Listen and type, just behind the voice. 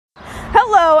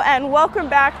Hello and welcome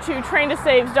back to Train to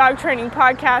Save's Dog Training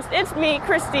Podcast. It's me,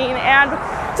 Christine, and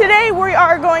today we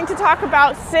are going to talk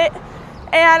about sit,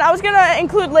 and I was going to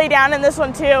include lay down in this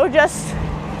one too, just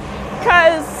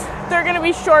because they're going to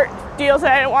be short deals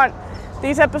and I didn't want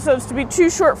these episodes to be too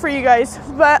short for you guys.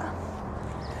 But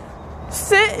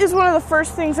sit is one of the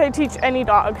first things I teach any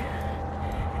dog,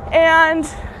 and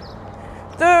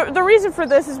the reason for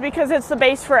this is because it's the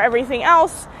base for everything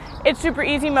else. It's super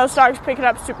easy. Most dogs pick it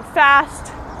up super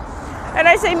fast. And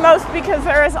I say most because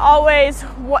there is always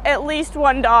at least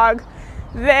one dog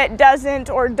that doesn't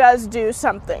or does do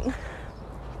something.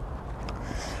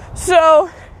 So,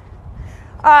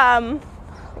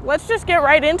 let's just get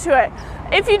right into it.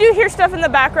 If you do hear stuff in the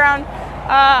background,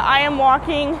 I am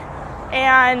walking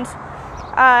and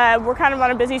we're kind of on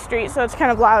a busy street, so it's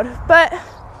kind of loud. But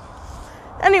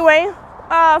anyway,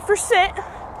 for sit,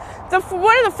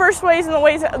 one of the first ways and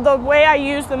the way I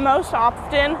use the most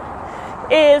often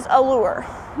is a lure.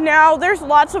 Now, there's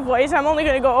lots of ways. I'm only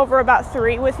going to go over about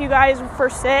 3 with you guys for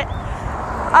sit.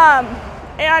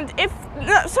 And if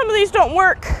some of these don't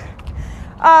work,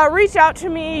 reach out to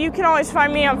me. You can always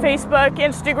find me on Facebook,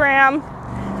 Instagram.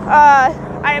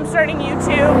 I am starting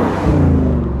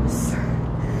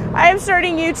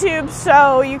YouTube,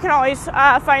 so you can always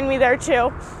find me there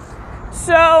too.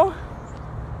 So,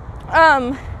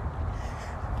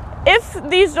 if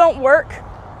these don't work,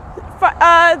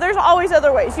 there's always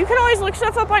other ways. You can always look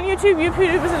stuff up on YouTube.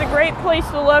 YouTube is a great place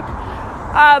to look.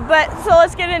 So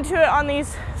let's get into it on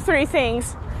these 3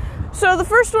 things. So the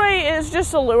first way is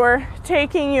just a lure,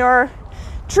 taking your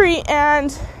treat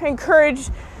and encourage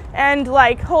and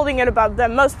holding it above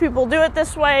them. Most people do it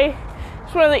this way.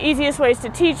 It's one of the easiest ways to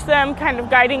teach them, kind of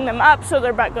guiding them up so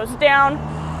their butt goes down.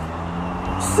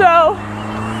 So,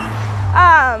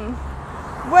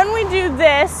 when we do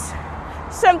this,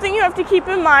 something you have to keep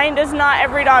in mind is not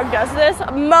every dog does this.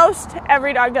 Most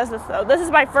every dog does this though. This is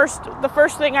the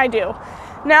first thing I do.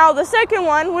 Now the second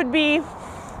one would be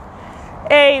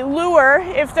a lure.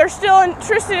 If they're still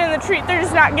interested in the treat, they're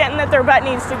just not getting that their butt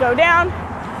needs to go down.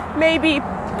 Maybe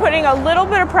putting a little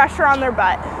bit of pressure on their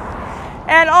butt.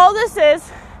 And all this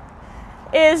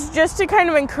is just to kind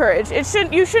of encourage.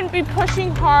 You shouldn't be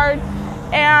pushing hard,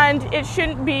 and it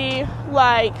shouldn't be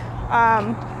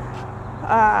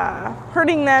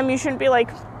hurting them. You shouldn't be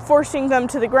forcing them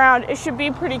to the ground. It should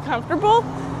be pretty comfortable,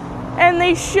 and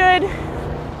they should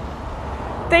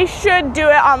do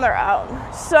it on their own.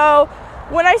 So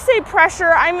when I say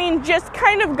pressure, I mean just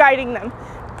kind of guiding them,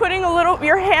 putting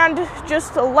your hand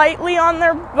just lightly on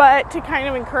their butt to kind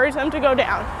of encourage them to go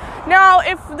down. Now,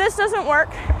 if this doesn't work,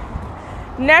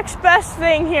 next best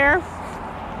thing here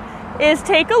is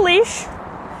take a leash,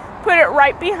 put it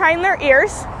right behind their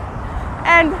ears,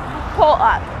 and pull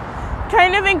up.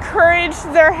 Kind of encourage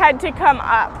their head to come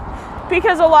up,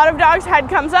 because a lot of dogs' head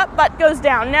comes up, butt goes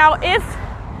down. Now, if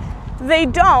they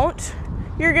don't,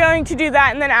 you're going to do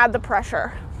that and then add the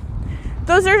pressure.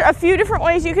 Those are a few different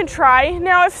ways you can try.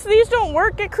 Now, if these don't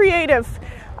work, get creative.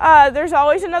 There's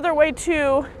always another way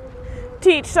to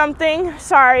teach something.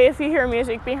 Sorry if you hear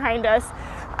music behind us.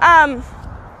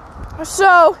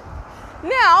 So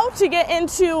now to get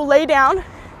into lay down.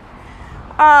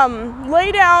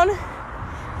 Lay down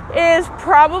is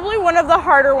probably one of the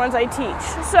harder ones I teach.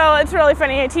 So it's really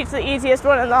funny. I teach the easiest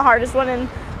one and the hardest one in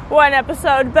one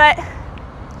episode. But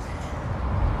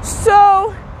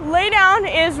so lay down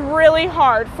is really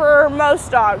hard for most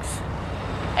dogs.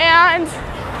 And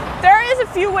there is a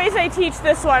few ways I teach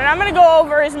this one. And I'm going to go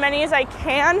over as many as I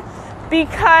can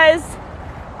because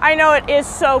I know it is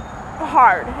so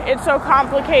hard. It's so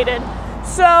complicated.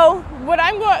 So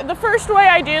the first way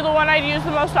I do, the one I use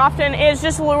the most often, is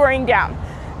just luring down.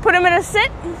 Put them in a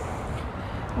sit,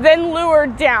 then lure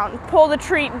down. Pull the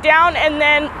treat down and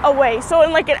then away. So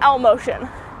in an L motion.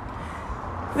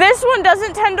 This one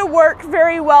doesn't tend to work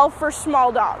very well for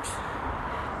small dogs.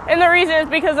 And the reason is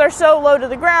because they're so low to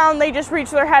the ground, they just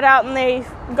reach their head out and they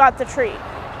got the treat.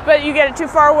 But you get it too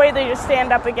far away, they just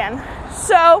stand up again.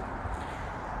 So,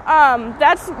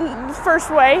 that's the first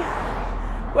way.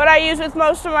 What I use with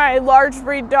most of my large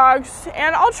breed dogs,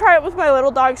 and I'll try it with my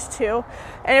little dogs too.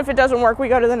 And if it doesn't work, we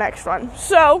go to the next one.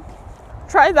 So,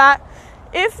 try that.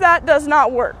 If that does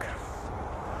not work,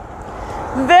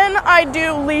 then I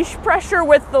do leash pressure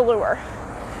with the lure.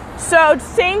 So,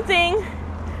 same thing,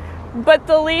 but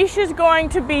the leash is going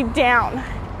to be down.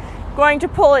 Going to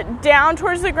pull it down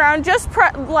towards the ground, just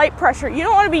light pressure. You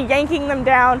don't want to be yanking them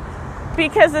down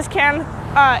because this can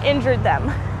injure them.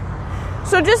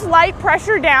 So just light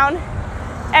pressure down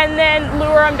and then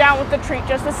lure them down with the treat,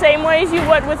 just the same way as you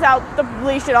would without the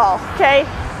leash at all, okay?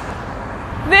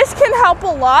 This can help a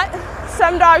lot.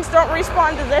 some dogs don't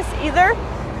respond to this either.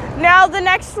 Now, the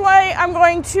next way I'm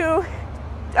going to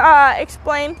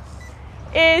explain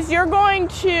is you're going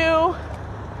to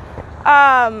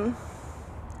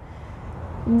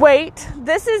wait.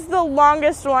 This is the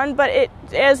longest one, but it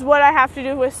is what I have to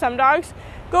do with some dogs.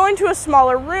 Go into a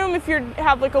smaller room. If you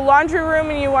have like a laundry room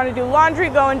and you want to do laundry,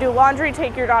 go and do laundry.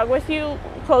 Take your dog with you,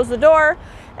 close the door,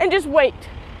 and just wait.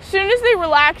 As soon as they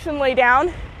relax and lay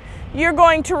down, you're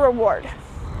going to reward.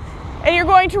 And you're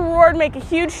going to reward, make a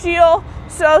huge deal.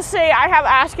 So say I have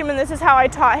asked him, and this is how I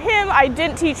taught him. I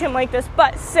didn't teach him like this,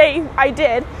 but say I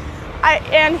did.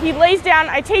 And he lays down,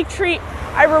 I take treat,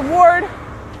 I reward.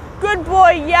 Good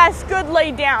boy, yes, good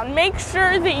lay down. Make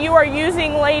sure that you are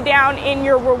using lay down in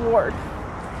your reward.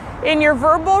 In your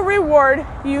verbal reward,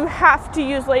 you have to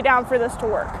use lay down for this to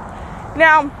work.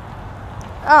 Now,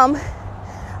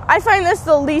 I find this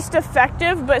the least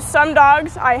effective, but some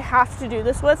dogs I have to do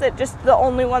this with. It's just the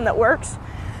only one that works.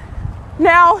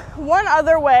 Now, one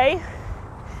other way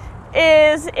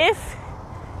is if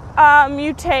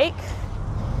you take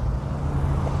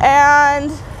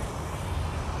and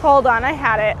hold on, I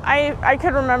had it. I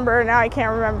could remember, now I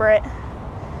can't remember it.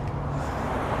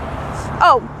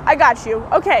 Oh, I got you.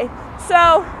 Okay,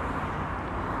 so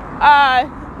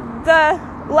the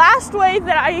last way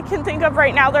that I can think of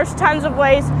right now, there's tons of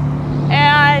ways,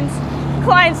 and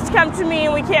clients come to me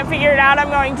and we can't figure it out. I'm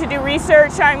going to do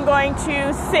research. I'm going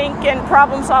to think and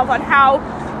problem solve on how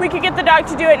we could get the dog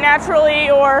to do it naturally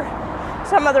or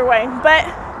some other way. But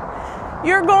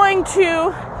you're going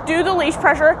to do the leash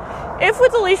pressure. If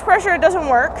with the leash pressure it doesn't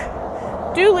work,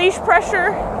 do leash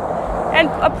pressure and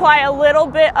apply a little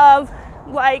bit of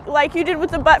like you did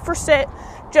with the butt for sit,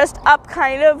 just up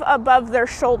kind of above their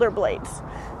shoulder blades.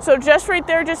 So just right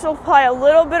there, just apply a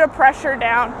little bit of pressure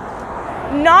down.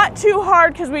 Not too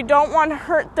hard because we don't want to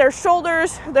hurt their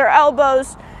shoulders, their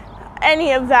elbows,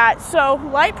 any of that. So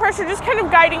light pressure, just kind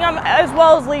of guiding them, as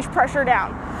well as leash pressure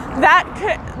down.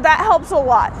 That helps a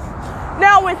lot.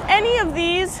 Now with any of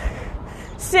these,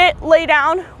 sit, lay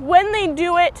down, when they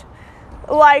do it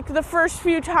like the first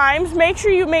few times, make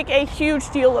sure you make a huge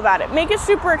deal about it. Make it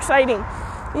super exciting.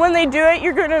 When they do it,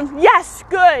 you're gonna, yes,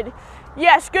 good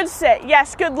sit,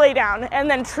 yes, good lay down, and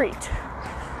then treat.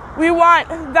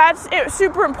 That's it,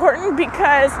 super important,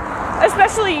 because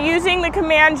especially using the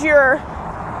commands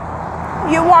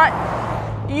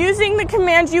using the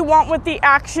commands you want with the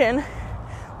action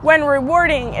when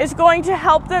rewarding is going to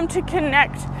help them to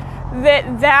connect the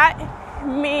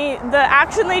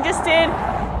action they just did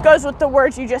goes with the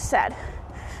words you just said.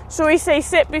 So we say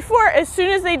sit before, as soon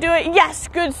as they do it, yes,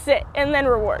 good sit, and then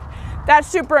reward. That's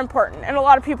super important, and a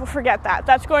lot of people forget that.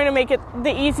 That's going to make it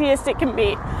the easiest it can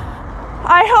be.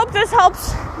 I hope this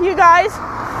helps you guys,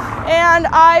 and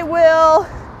I will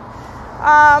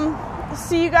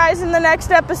see you guys in the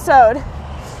next episode.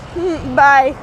 Bye.